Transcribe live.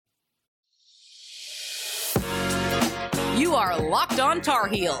are Locked On Tar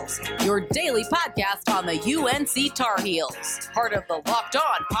Heels, your daily podcast on the UNC Tar Heels, part of the Locked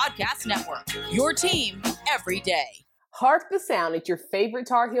On Podcast Network, your team every day. Hark the sound, it's your favorite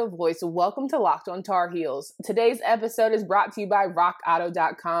Tar Heel voice. Welcome to Locked On Tar Heels. Today's episode is brought to you by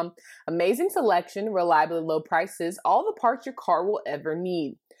RockAuto.com. Amazing selection, reliably low prices, all the parts your car will ever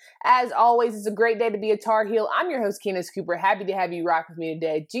need. As always, it's a great day to be a Tar Heel. I'm your host, Candace Cooper. Happy to have you rock with me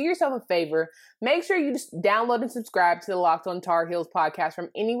today. Do yourself a favor. Make sure you just download and subscribe to the Locked On Tar Heels podcast from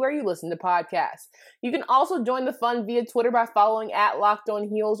anywhere you listen to podcasts. You can also join the fun via Twitter by following at Locked On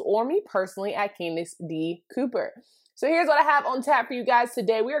Heels or me personally at Candace D. Cooper. So here's what I have on tap for you guys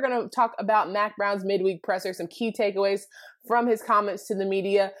today. We are going to talk about Mack Brown's midweek presser, some key takeaways from his comments to the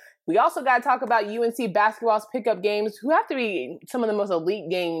media. We also got to talk about UNC basketball's pickup games, who have to be some of the most elite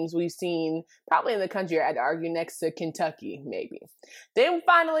games we've seen probably in the country. I'd argue next to Kentucky, maybe. Then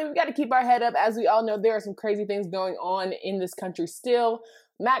finally, we've got to keep our head up. As we all know, there are some crazy things going on in this country still.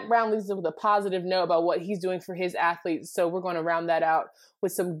 Mack Brown leaves us with a positive note about what he's doing for his athletes. So we're going to round that out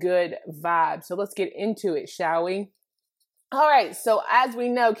with some good vibes. So let's get into it, shall we? All right, so as we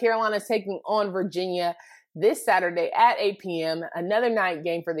know, Carolina's taking on Virginia this Saturday at 8 p.m., another night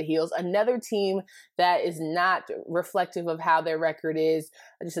game for the Heels, another team that is not reflective of how their record is,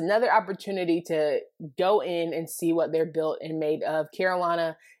 just another opportunity to go in and see what they're built and made of.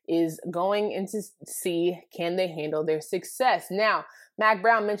 Carolina is going in to see, can they handle their success? Now, Mack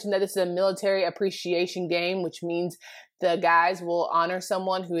Brown mentioned that this is a military appreciation game, which means the guys will honor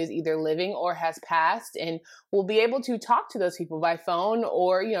someone who is either living or has passed, and will be able to talk to those people by phone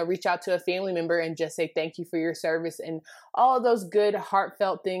or, reach out to a family member and just say thank you for your service and all of those good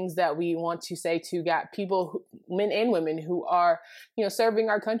heartfelt things that we want to say to people, men and women, who are, serving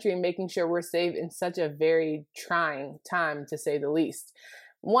our country and making sure we're safe in such a very trying time, to say the least.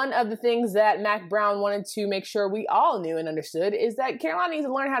 One of the things that Mack Brown wanted to make sure we all knew and understood is that Carolina needs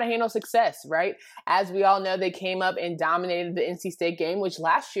to learn how to handle success, right? As we all know, they came up and dominated the NC State game, which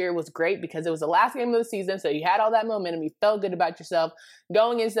last year was great because it was the last game of the season, so you had all that momentum. You felt good about yourself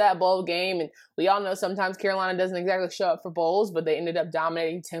going into that bowl game, and we all know sometimes Carolina doesn't exactly show up for bowls, but they ended up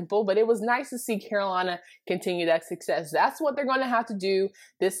dominating Temple. But it was nice to see Carolina continue that success. That's what they're going to have to do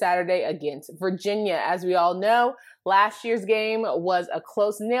this Saturday against Virginia. As we all know, last year's game was a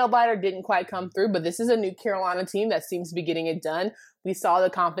close nail-biter, didn't quite come through, but this is a new Carolina team that seems to be getting it done. We saw the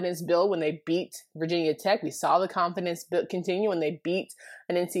confidence build when they beat Virginia Tech. We saw the confidence build continue when they beat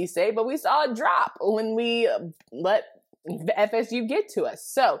an NC State, but we saw a drop when we let FSU get to us.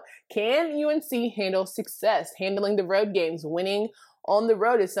 So can UNC handle success? Handling the road games, winning on the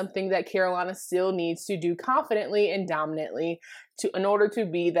road is something that Carolina still needs to do confidently and dominantly in order to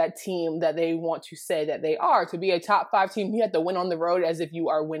be that team that they want to say that they are. To be a top 5 team, you have to win on the road as if you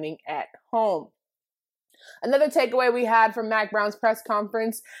are winning at home. Another takeaway we had from Mack Brown's press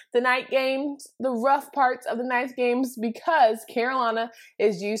conference, the night games, the rough parts of the night games, because Carolina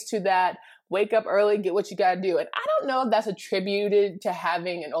is used to that wake up early, get what you got to do. And I don't know if that's attributed to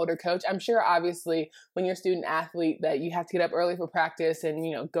having an older coach. I'm sure, obviously, when you're a student athlete that you have to get up early for practice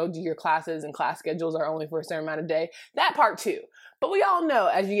and, go do your classes, and class schedules are only for a certain amount of day. That part too. But we all know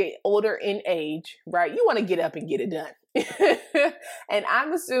as you get older in age, right, you want to get up and get it done. And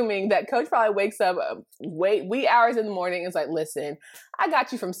I'm assuming that coach probably wakes up wee hours in the morning and is like, listen, I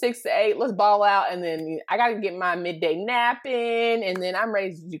got you from 6 to 8. Let's ball out. And then I got to get my midday nap in. And then I'm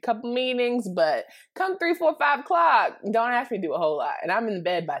ready to do a couple meetings. But come 3, 4, 5 o'clock, don't ask me to do a whole lot. And I'm in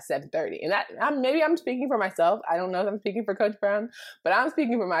bed by 7:30. And maybe I'm speaking for myself. I don't know if I'm speaking for Coach Brown, but I'm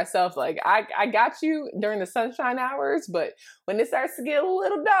speaking for myself. Like, I got you during the sunshine hours, but when it starts to get a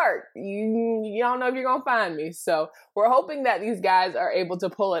little dark, you don't know if you're going to find me. So we're hoping that these guys are able to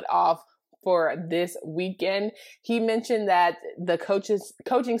pull it off for this weekend. He mentioned that the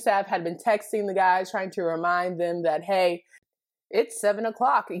coaching staff had been texting the guys, trying to remind them that, hey, it's 7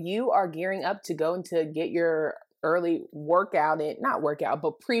 o'clock. You are gearing up to go and to get your early pre-workout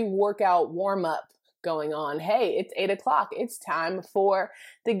warm-up going on. Hey, it's 8 o'clock. It's time for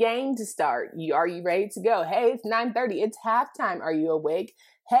the game to start. Are you ready to go? Hey, it's 9:30. It's halftime. Are you awake?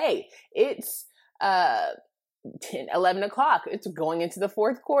 Hey, it's 11 o'clock. It's going into the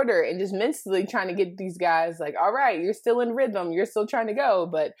fourth quarter, and just mentally trying to get these guys like, all right, you're still in rhythm. You're still trying to go.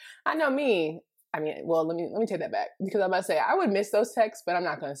 But I know me. Let me take that back, because I'm about to say I would miss those texts, but I'm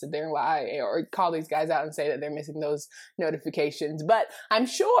not going to sit there and lie or call these guys out and say that they're missing those notifications. But I'm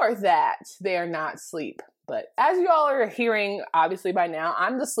sure that they are not asleep. But as you all are hearing, obviously by now,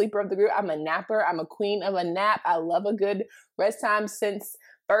 I'm the sleeper of the group. I'm a napper. I'm a queen of a nap. I love a good rest time since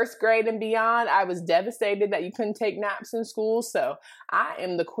first grade and beyond, I was devastated that you couldn't take naps in school. So I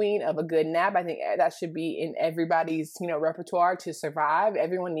am the queen of a good nap. I think that should be in everybody's, repertoire to survive.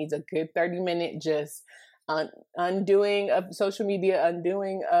 Everyone needs a good 30-minute just undoing of social media,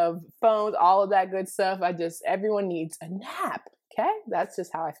 undoing of phones, all of that good stuff. Everyone needs a nap. Okay. That's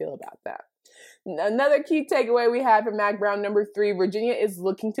just how I feel about that. Another key takeaway we had from Mack Brown, number 3, Virginia is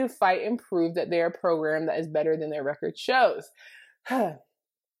looking to fight and prove that they're a program that is better than their record shows.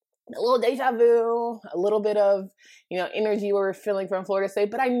 A little deja vu, a little bit of, energy we're feeling from Florida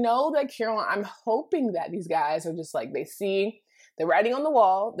State. But I know that Carolina, I'm hoping that these guys are just like, they see the writing on the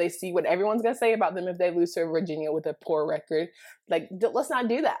wall. They see what everyone's going to say about them if they lose to Virginia with a poor record. Like, let's not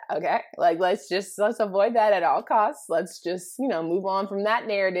do that, okay? Like, let's avoid that at all costs. Let's just, move on from that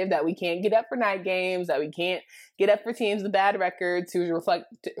narrative that we can't get up for night games, that we can't get up for teams with bad records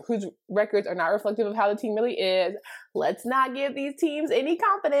whose records are not reflective of how the team really is. Let's not give these teams any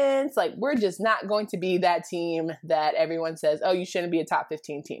confidence. Like, we're just not going to be that team that everyone says, oh, you shouldn't be a top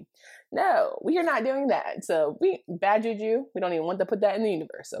 15 team. No, we are not doing that. So we badgered you. We don't even want to put that in the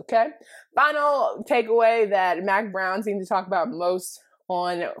universe, okay? Final takeaway that Mack Brown seemed to talk about most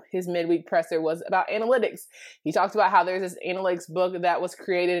on his midweek presser was about analytics. He talked about how there's this analytics book that was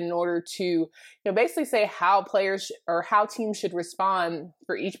created in order to, basically say how players or how teams should respond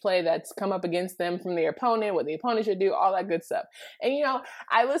for each play that's come up against them from their opponent, what the opponent should do, all that good stuff. And,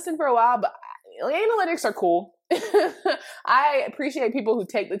 I listened for a while, but analytics are cool. I appreciate people who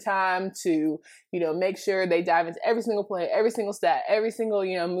take the time to, make sure they dive into every single play, every single stat, every single,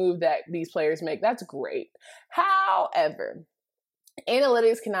 move that these players make. That's great. However,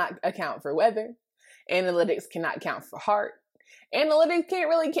 analytics cannot account for weather. Analytics cannot account for heart. Analytics can't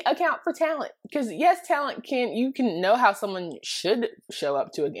really account for talent. Because yes, you can know how someone should show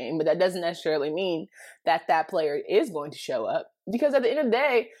up to a game, but that doesn't necessarily mean that that player is going to show up. Because at the end of the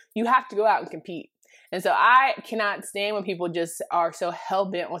day, you have to go out and compete. And so I cannot stand when people just are so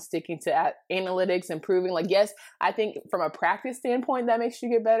hell-bent on sticking to analytics and proving. Like, yes, I think from a practice standpoint, that makes you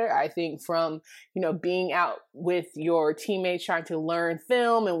get better. I think from, being out with your teammates, trying to learn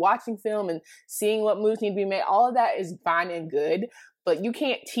film and watching film and seeing what moves need to be made, all of that is fine and good. But you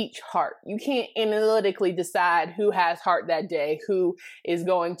can't teach heart. You can't analytically decide who has heart that day, who is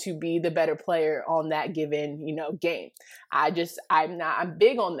going to be the better player on that given, game. I'm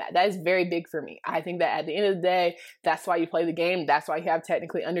big on that. That is very big for me. I think that at the end of the day, that's why you play the game. That's why you have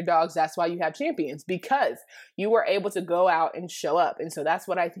technically underdogs. That's why you have champions, because you were able to go out and show up. And so that's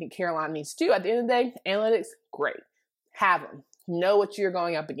what I think Carolina needs to do. At the end of the day, analytics, great. Have them. Know what you're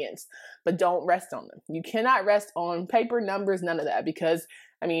going up against, but don't rest on them. You cannot rest on paper, numbers, none of that, because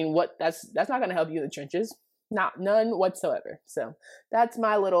that's not going to help you in the trenches. None whatsoever. So that's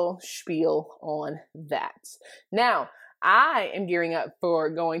my little spiel on that. Now, I am gearing up for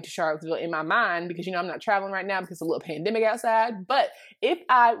going to Charlottesville in my mind because, I'm not traveling right now because it's a little pandemic outside. But if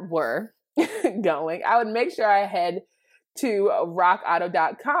I were going, I would make sure I head to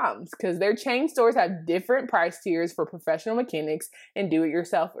rockauto.com because their chain stores have different price tiers for professional mechanics and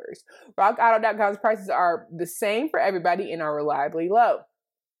do-it-yourselfers. Rockauto.com's prices are the same for everybody and are reliably low.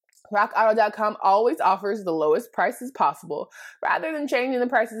 RockAuto.com always offers the lowest prices possible rather than changing the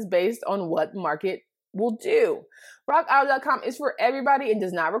prices based on what market will do. RockAuto.com is for everybody and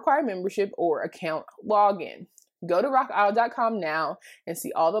does not require membership or account login. Go to rockauto.com now and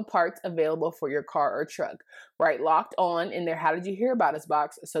see all the parts available for your car or truck. Write Locked On in their How Did You Hear About Us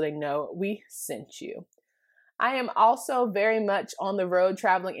box so they know we sent you. I am also very much on the road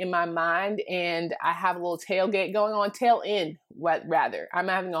traveling in my mind, and I have a little tailgate going on, tail end, rather. I'm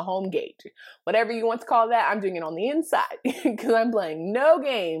having a home gate. Whatever you want to call that, I'm doing it on the inside because I'm playing no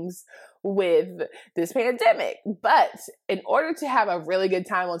games with this pandemic. But in order to have a really good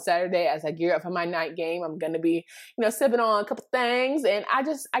time on Saturday as I gear up for my night game, I'm going to be, sipping on a couple things, and I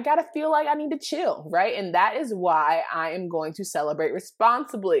got to feel like I need to chill, right? And that is why I am going to celebrate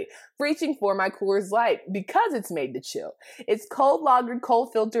responsibly, reaching for my Coors Light because it's made to chill. It's cold lagered,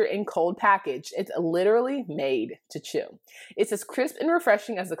 cold filtered, and cold packaged. It's literally made to chill. It's as crisp and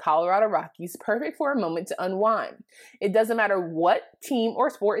refreshing as the Colorado Rockies, perfect for a moment to unwind. It doesn't matter what team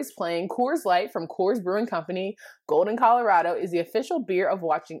or sport is playing, Coors Light from Coors Brewing Company, Golden, Colorado, is the official beer of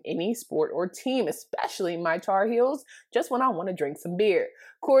watching any sport or team, especially my Tar Heels, just when I want to drink some beer.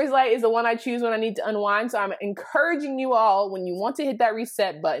 Coors Light is the one I choose when I need to unwind, so I'm encouraging you all, when you want to hit that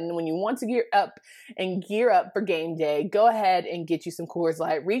reset button, when you want to gear up for game day, go ahead and get you some Coors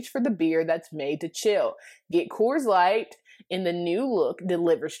Light. Reach for the beer that's made to chill. Get Coors Light in the new look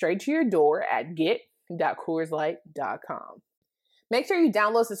delivered straight to your door at get.coorslight.com. Make sure you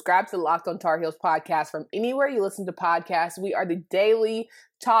download, subscribe to the Locked on Tar Heels podcast from anywhere you listen to podcasts. We are the daily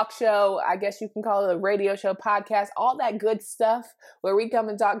talk show, I guess you can call it a radio show, podcast, all that good stuff where we come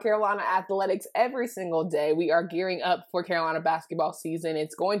and talk Carolina athletics every single day. We are gearing up for Carolina basketball season.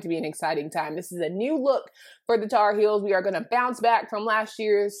 It's going to be an exciting time. This is a new look for the Tar Heels. We are going to bounce back from last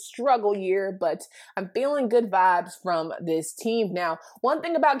year's struggle year, but I'm feeling good vibes from this team. Now, one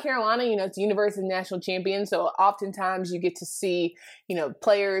thing about Carolina, it's University National Champion, so oftentimes you get to see,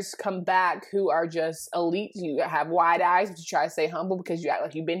 players come back who are just elite. You have wide eyes, but you try to stay humble because you act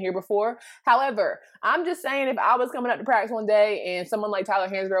like you've been here before. However, I'm just saying, if I was coming up to practice one day and someone like Tyler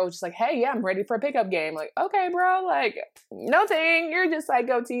Hansbrough was just like, hey, yeah, I'm ready for a pickup game. Like, okay, bro, like, no thing. You're just like,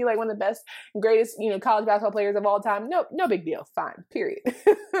 go-to, like one of the best, greatest, college basketball players of all time. No big deal. Fine, period.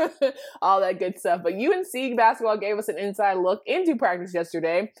 All that good stuff. But UNC basketball gave us an inside look into practice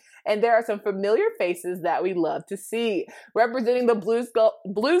yesterday. And there are some familiar faces that we love to see. Representing the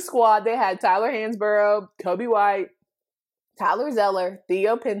Blue Squad, they had Tyler Hansbrough, Kobe White, Tyler Zeller,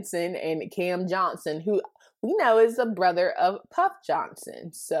 Theo Pinson, and Cam Johnson, who we know is the brother of Puff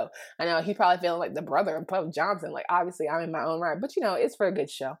Johnson. So I know he probably feeling like the brother of Puff Johnson. Like, obviously, I'm in my own right. But, it's for a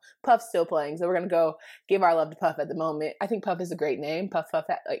good show. Puff's still playing. So we're going to go give our love to Puff at the moment. I think Puff is a great name. Puff.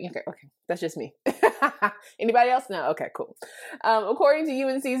 Okay. That's just me. Anybody else? No? Okay, cool. According to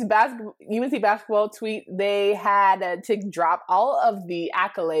UNC basketball tweet, they had to drop all of the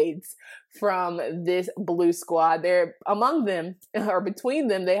accolades from this Blue Squad. They're among them, or between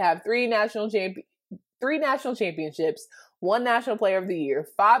them, they have three national championships, 1 National Player of the Year,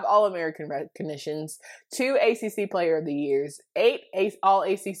 5 All-American recognitions, 2 ACC Player of the Years, 8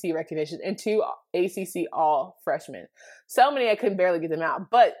 All-ACC recognitions, and 2 ACC All-Freshmen. So many I couldn't barely get them out.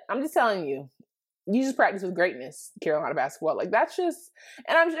 But I'm just telling you, you just practice with greatness, Carolina basketball. Like, that's just,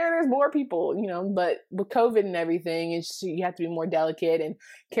 and I'm sure there's more people, but with COVID and everything, you have to be more delicate. And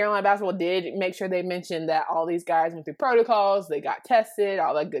Carolina basketball did make sure they mentioned that all these guys went through protocols, they got tested,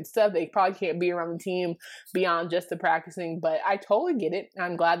 all that good stuff. They probably can't be around the team beyond just the practicing, but I totally get it.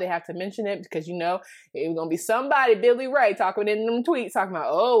 I'm glad they have to mention it because, it was going to be somebody, Billy Ray, talking in them tweets, talking about,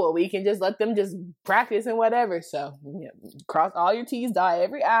 oh, well, we can just let them just practice and whatever. So, cross all your T's, dot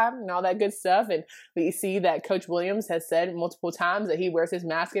every I, and all that good stuff. And we see that Coach Williams has said multiple times that he wears his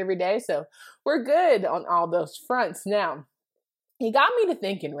mask every day. So we're good on all those fronts. Now, he got me to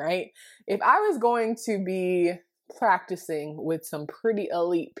thinking, right? If I was going to be practicing with some pretty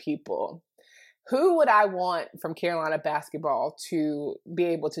elite people, who would I want from Carolina basketball to be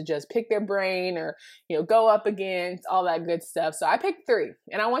able to just pick their brain or, go up against, all that good stuff? So I picked 3.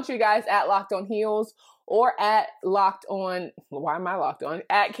 And I want you guys at Locked On Heels or at Locked On, why am I Locked On?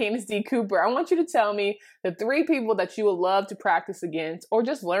 At Candace D. Cooper. I want you to tell me the 3 people that you would love to practice against or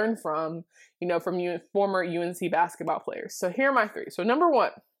just learn from, from former UNC basketball players. So here are my 3. So number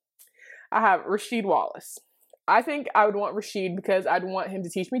 1, I have Rasheed Wallace. I think I would want Rasheed because I'd want him to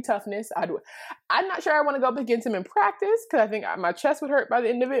teach me toughness. I'm not sure I want to go up against him in practice because I think my chest would hurt by the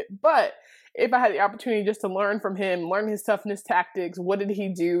end of it. But if I had the opportunity just to learn from him, learn his toughness tactics, what did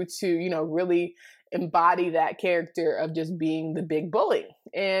he do to, really embody that character of just being the big bully?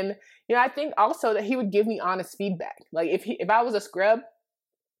 And, I think also that he would give me honest feedback. Like if I was a scrub,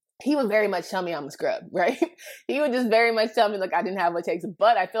 he would very much tell me I'm a scrub, right? He would just very much tell me, like, I didn't have what it takes.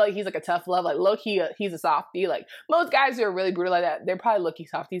 But I feel like he's like a tough love. Like, low-key, he's a softie. Like, most guys who are really brutal like that, they're probably low-key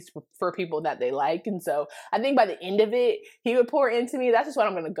softies for people that they like. And so I think by the end of it, he would pour into me. That's just what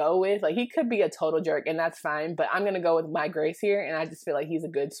I'm going to go with. Like, he could be a total jerk, and that's fine. But I'm going to go with my grace here, and I just feel like he's a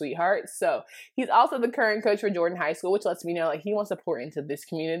good sweetheart. So he's also the current coach for Jordan High School, which lets me know, like, he wants to pour into this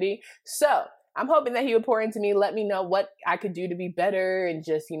community. So I'm hoping that he would pour into me, let me know what I could do to be better and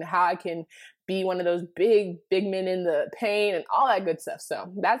just, how I can be one of those big men in the paint and all that good stuff.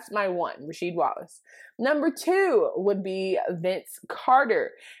 So that's my 1, Rasheed Wallace. Number 2 would be Vince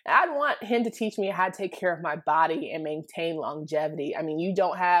Carter. And I'd want him to teach me how to take care of my body and maintain longevity. I mean, you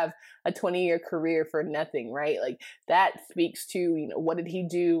don't have a 20-year career for nothing, right? Like, that speaks to, what did he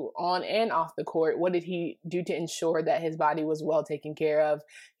do on and off the court? What did he do to ensure that his body was well taken care of?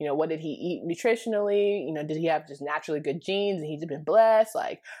 What did he eat nutritionally? Did he have just naturally good genes and he's just been blessed?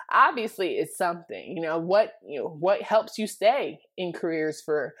 Like, obviously it's something, what helps you stay in careers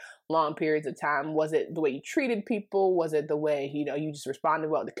for long periods of time? Was it the way you treated people? Was it the way, you just responded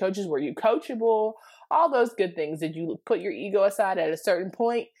well to coaches? Were you coachable? All those good things. Did you put your ego aside at a certain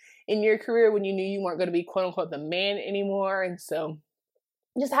point in your career when you knew you weren't going to be quote unquote the man anymore? And so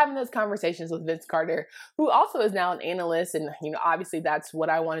just having those conversations with Vince Carter, who also is now an analyst. And, obviously that's what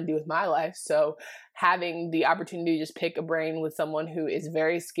I want to do with my life. So having the opportunity to just pick a brain with someone who is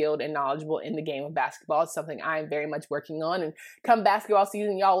very skilled and knowledgeable in the game of basketball is something I am very much working on. And come basketball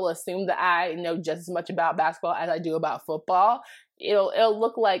season, y'all will assume that I know just as much about basketball as I do about football. It'll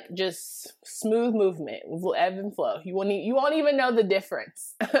look like just smooth movement, ebb and flow. You won't even know the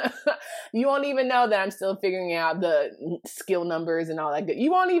difference. You won't even know that I'm still figuring out the skill numbers and all that good.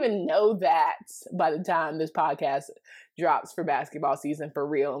 You won't even know that by the time this podcast drops for basketball season for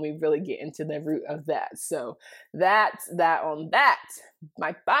real, and we really get into the root of that. So that's that on that.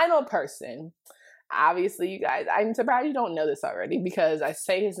 My final person. Obviously, you guys, I'm surprised you don't know this already because I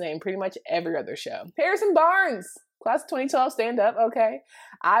say his name pretty much every other show. Harrison Barnes. Class of 2012, stand up, okay?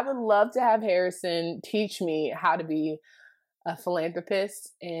 I would love to have Harrison teach me how to be a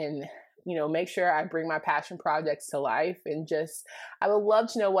philanthropist and, make sure I bring my passion projects to life. And I would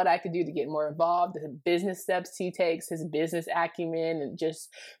love to know what I could do to get more involved, the business steps he takes, his business acumen, and just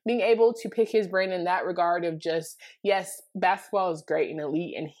being able to pick his brain in that regard of yes, basketball is great and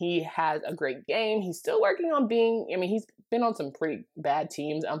elite, and he has a great game. He's still working on he's been on some pretty bad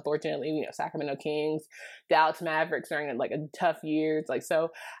teams, unfortunately, Sacramento Kings, Dallas Mavericks during a tough years. So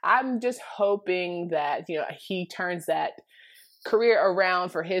I'm just hoping that, he turns that career around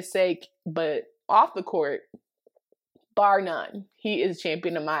for his sake, but off the court, bar none, he is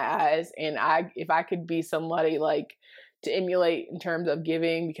champion in my eyes. And if I could be somebody to emulate in terms of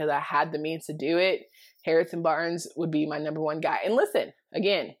giving because I had the means to do it, Harrison Barnes would be my number one guy. And listen,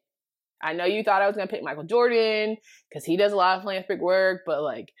 again, I know you thought I was going to pick Michael Jordan because he does a lot of philanthropic work, but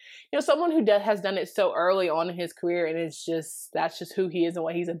someone who has done it so early on in his career, and that's just who he is and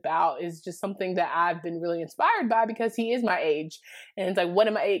what he's about, is just something that I've been really inspired by because he is my age. And it's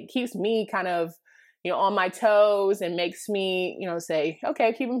it keeps me kind of, on my toes and makes me, say,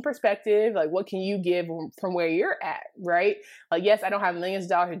 okay, keep in perspective. What can you give from where you're at, right? Yes, I don't have millions of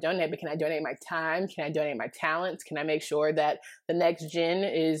dollars to donate, but can I donate my time? Can I donate my talents? Can I make sure that the next gen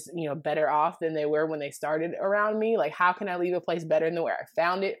is, better off than they were when they started around me? How can I leave a place better than where I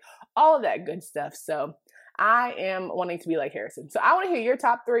found it? All of that good stuff. So I am wanting to be like Harrison. So I want to hear your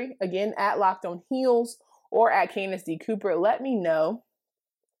top three, again, at Locked On Heels or at Candace D. Cooper. Let me know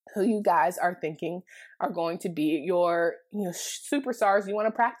who you guys are thinking are going to be your superstars you want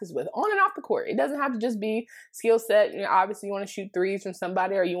to practice with on and off the court. It doesn't have to just be skill set. Obviously you want to shoot threes from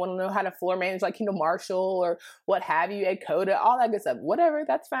somebody, or you want to know how to floor manage like Kendall Marshall or what have you, Ed Cota, all that good stuff. Whatever,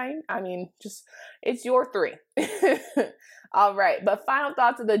 that's fine. It's your three. All right, but final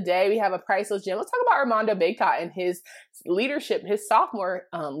thoughts of the day. We have a priceless gem. Let's talk about Armando Bacot and his leadership, his sophomore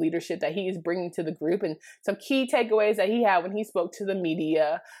leadership that he is bringing to the group, and some key takeaways that he had when he spoke to the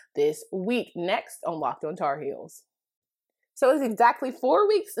media this week. Next on Locked On Tar Heels. So it's exactly 4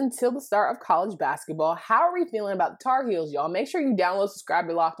 weeks until the start of college basketball. How are we feeling about the Tar Heels, y'all? Make sure you download, subscribe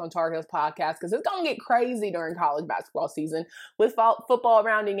to Locked On Tar Heels podcast because it's going to get crazy during college basketball season with football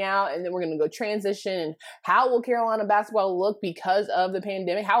rounding out. And then we're going to go transition. And how will Carolina basketball look because of the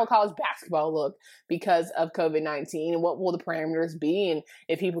pandemic? How will college basketball look because of COVID-19? And what will the parameters be? And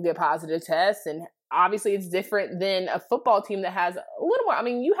if people get positive tests, and obviously it's different than a football team that has a little more,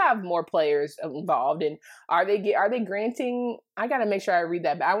 you have more players involved. And are they granting, I got to make sure I read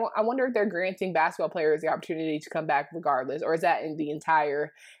that, but I wonder if they're granting basketball players the opportunity to come back regardless, or is that in the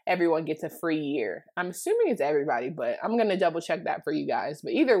entire, everyone gets a free year? I'm assuming it's everybody, but I'm going to double check that for you guys.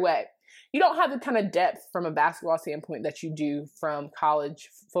 But either way, you don't have the kind of depth from a basketball standpoint that you do from college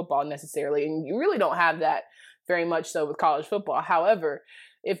football necessarily. And you really don't have that very much so with college football. However,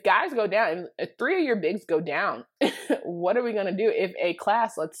 if guys go down, if three of your bigs go down, what are we going to do? If a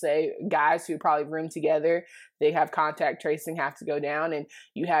class, let's say guys who probably room together, they have contact tracing, have to go down, and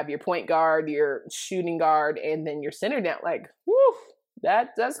you have your point guard, your shooting guard, and then your center down,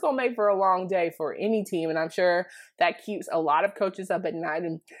 that's going to make for a long day for any team. And I'm sure that keeps a lot of coaches up at night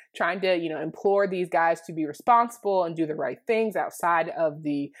and trying to, implore these guys to be responsible and do the right things outside of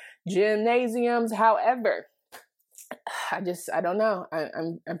the gymnasiums. However, I don't know.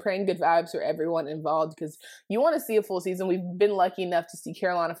 I'm praying good vibes for everyone involved because you want to see a full season. We've been lucky enough to see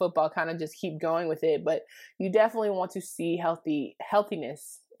Carolina football kind of just keep going with it, but you definitely want to see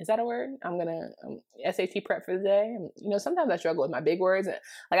healthiness. Is that a word? I'm going to SAT prep for the day. Sometimes I struggle with my big words.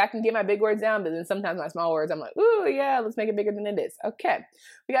 I can get my big words down, but then sometimes my small words, I'm like, ooh, yeah, let's make it bigger than it is. Okay.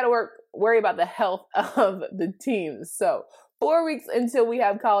 We got to worry about the health of the teams. So 4 weeks until we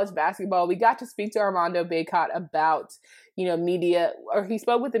have college basketball, we got to speak to Armando Bacot about, media, or he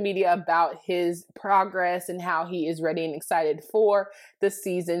spoke with the media about his progress and how he is ready and excited for the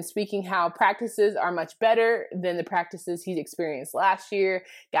season, speaking how practices are much better than the practices he's experienced last year.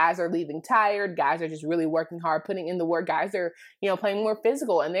 Guys are leaving tired. Guys are just really working hard, putting in the work. Guys are, playing more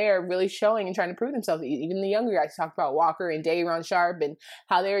physical, and they are really showing and trying to prove themselves. Even the younger guys, talked about Walker and Day'Ron Sharpe, and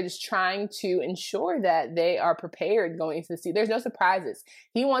how they're just trying to ensure that they are prepared going into the season. There's no surprises.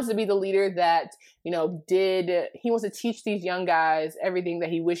 He wants to be the leader that, he wants to teach these young guys everything that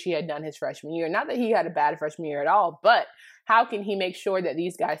he wished he had done his freshman year. Not that he had a bad freshman year at all, but how can he make sure that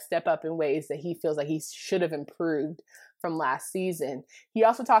these guys step up in ways that he feels like he should have improved from last season? He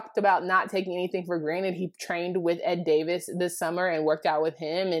also talked about not taking anything for granted. He trained with Ed Davis this summer and worked out with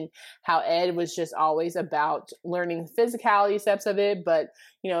him, and how Ed was just always about learning physicality steps of it. But,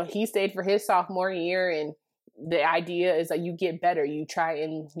 he stayed for his sophomore year, and the idea is that you get better. You try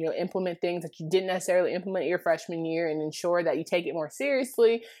and, implement things that you didn't necessarily implement your freshman year, and ensure that you take it more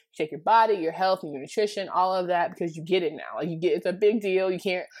seriously. You take your body, your health, and your nutrition, all of that, because you get it now. It's a big deal. You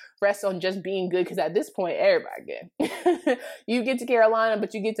can't rest on just being good, because at this point, everybody good. You get to Carolina,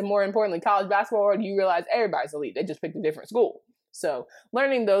 but you get to, more importantly, college basketball, and you realize everybody's elite. They just picked a different school. So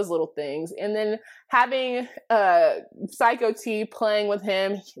learning those little things, and then having Psycho T playing with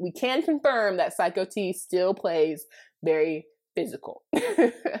him, we can confirm that Psycho T still plays very physical,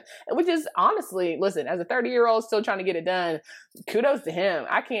 which is honestly, listen, as a 30-year-old still trying to get it done, kudos to him.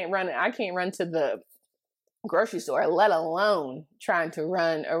 I can't run to the grocery store, let alone trying to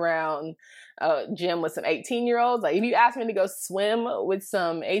run around a gym with some 18-year-olds. Like, if you ask me to go swim with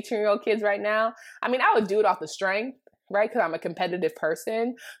some 18-year-old kids right now, I would do it off the strength, right? Because I'm a competitive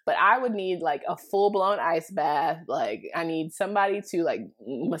person, but I would need like a full-blown ice bath. Like, I need somebody to like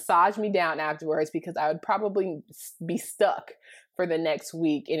massage me down afterwards, because I would probably be stuck for the next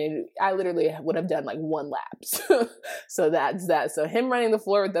week, and I literally would have done like one lap. So that's that. So him running the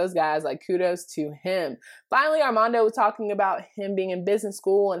floor with those guys, like, kudos to him. Finally, Armando was talking about him being in business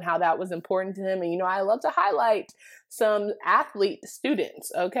school and how that was important to him. And, I love to highlight some athlete students,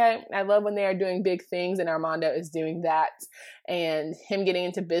 okay? I love when they are doing big things, and Armando is doing that. And him getting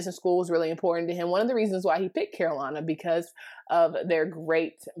into business school is really important to him. One of the reasons why he picked Carolina, because of their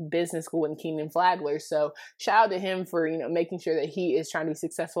great business school in Keenan Flagler. So shout out to him for, making sure that he is trying to be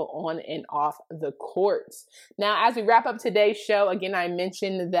successful on and off the courts. Now, as we wrap up today's show, again, I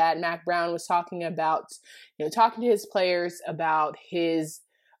mentioned that Mack Brown was talking about, talking to his players about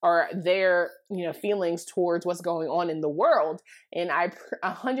their feelings towards what's going on in the world. And I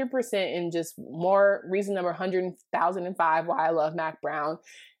 100% in just more reason number 100,005 why I love Mack Brown,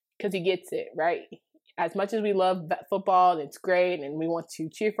 because he gets it, right? As much as we love football and it's great and we want to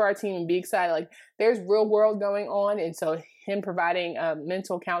cheer for our team and be excited, like, there's real world going on. And so him providing a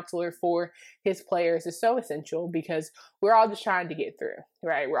mental counselor for his players is so essential, because we're all just trying to get through,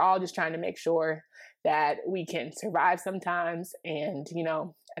 right? We're all just trying to make sure that we can survive sometimes. And,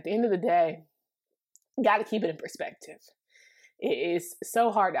 at the end of the day, you got to keep it in perspective. It is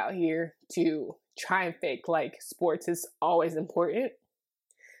so hard out here to try and fake like sports is always important.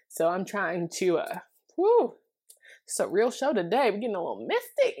 So I'm trying to, it's a real show today. We're getting a little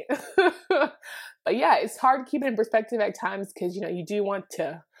mystic. But yeah, it's hard to keep it in perspective at times, because, you do want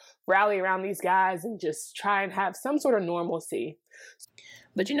to rally around these guys and just try and have some sort of normalcy.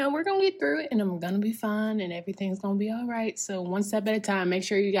 But, we're going to get through it, and I'm going to be fine, and everything's going to be all right. So one step at a time. Make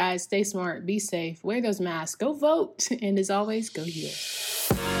sure you guys stay smart, be safe, wear those masks, go vote, and as always, go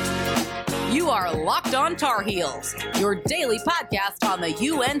Heels. You are Locked On Tar Heels, your daily podcast on the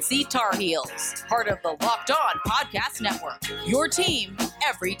UNC Tar Heels, part of the Locked On Podcast Network, your team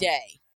every day.